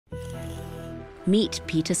Meet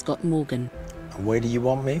Peter Scott Morgan. And where do you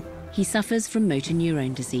want me? He suffers from motor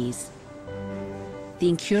neurone disease, the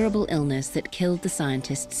incurable illness that killed the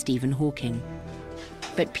scientist Stephen Hawking.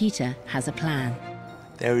 But Peter has a plan.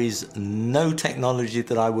 There is no technology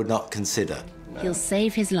that I would not consider. He'll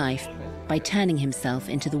save his life by turning himself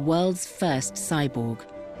into the world's first cyborg,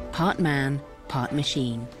 part man, part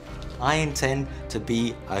machine. I intend to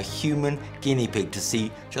be a human guinea pig to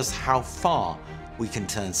see just how far we can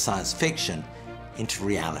turn science fiction into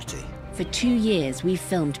reality. For 2 years, we've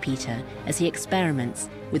filmed Peter as he experiments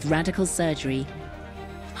with radical surgery,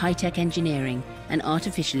 high-tech engineering, and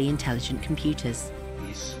artificially intelligent computers.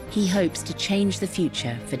 He hopes to change the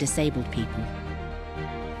future for disabled people.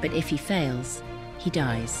 But if he fails, he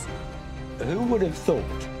dies. Who would have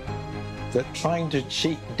thought that trying to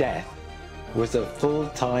cheat death was a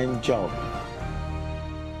full-time job?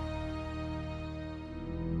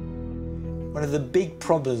 One of the big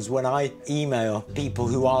problems when I email people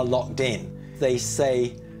who are locked in, they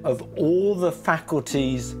say of all the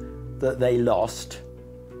faculties that they lost,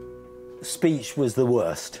 speech was the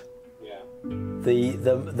worst. Yeah.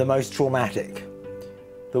 The most traumatic,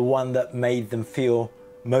 the one that made them feel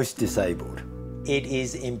most disabled. It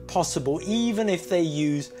is impossible, even if they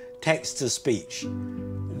use text-to-speech,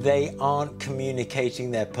 they aren't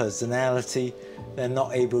communicating their personality, they're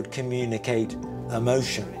not able to communicate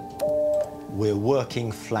emotion. We're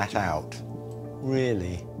working flat out.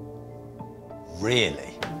 Really?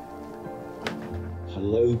 Really?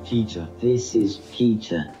 Hello, Peter. This is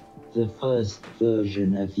Peter, the first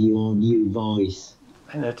version of your new voice.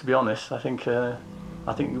 And, to be honest, I think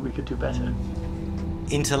we could do better.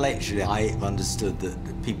 Intellectually, I've understood that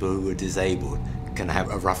people who are disabled can have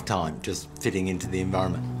a rough time just fitting into the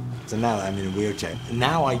environment. So now I'm in a wheelchair.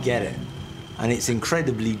 Now I get it. And it's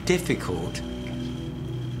incredibly difficult.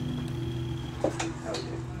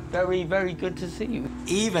 Very, very good to see you.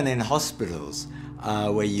 Even in hospitals,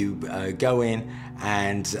 where you go in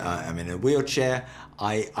and I'm in a wheelchair,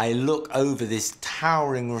 I look over this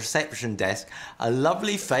towering reception desk, a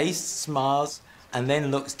lovely face smiles, and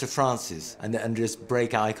then looks to Francis and just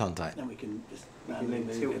break eye contact. And we can just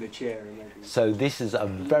tilt the chair. And maybe... So this is a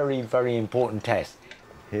very, very important test.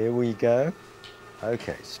 Here we go.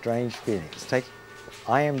 Okay, strange feelings.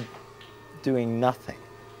 I am doing nothing.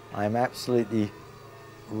 I am absolutely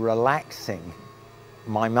relaxing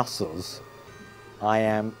my muscles. I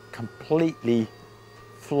am completely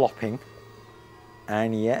flopping,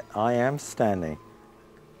 and yet I am standing.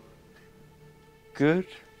 Good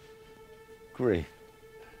grief.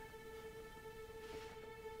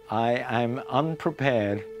 I am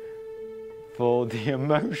unprepared for the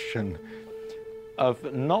emotion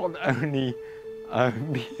of not only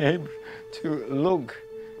being able to look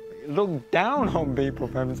down on people,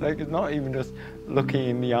 for heaven's sake. It's not even just looking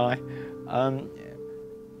in the eye,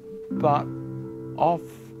 but of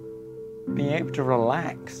being able to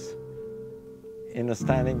relax in a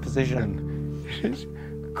standing position. It is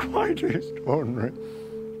quite extraordinary.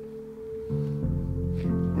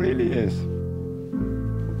 Really is.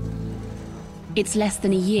 It's less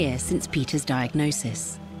than a year since Peter's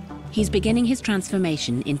diagnosis. He's beginning his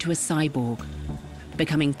transformation into a cyborg,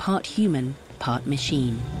 becoming part human, part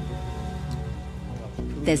machine.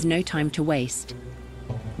 There's no time to waste.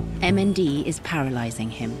 MND is paralyzing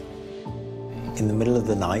him. In the middle of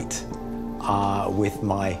the night, with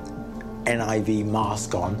my NIV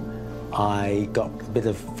mask on, I got a bit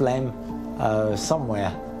of phlegm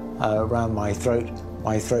somewhere around my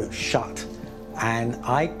throat shut, and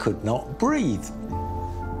I could not breathe.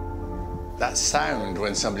 That sound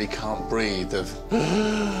when somebody can't breathe of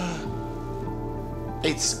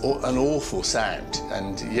it's an awful sound,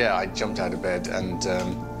 and yeah, I jumped out of bed and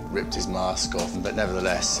ripped his mask off, but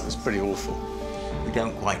nevertheless it was pretty awful. We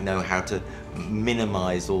don't quite know how to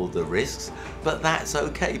minimize all the risks, but that's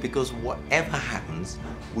okay, because whatever happens,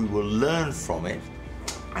 we will learn from it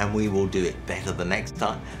and we will do it better the next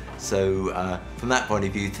time. So from that point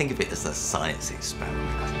of view, think of it as a science experiment.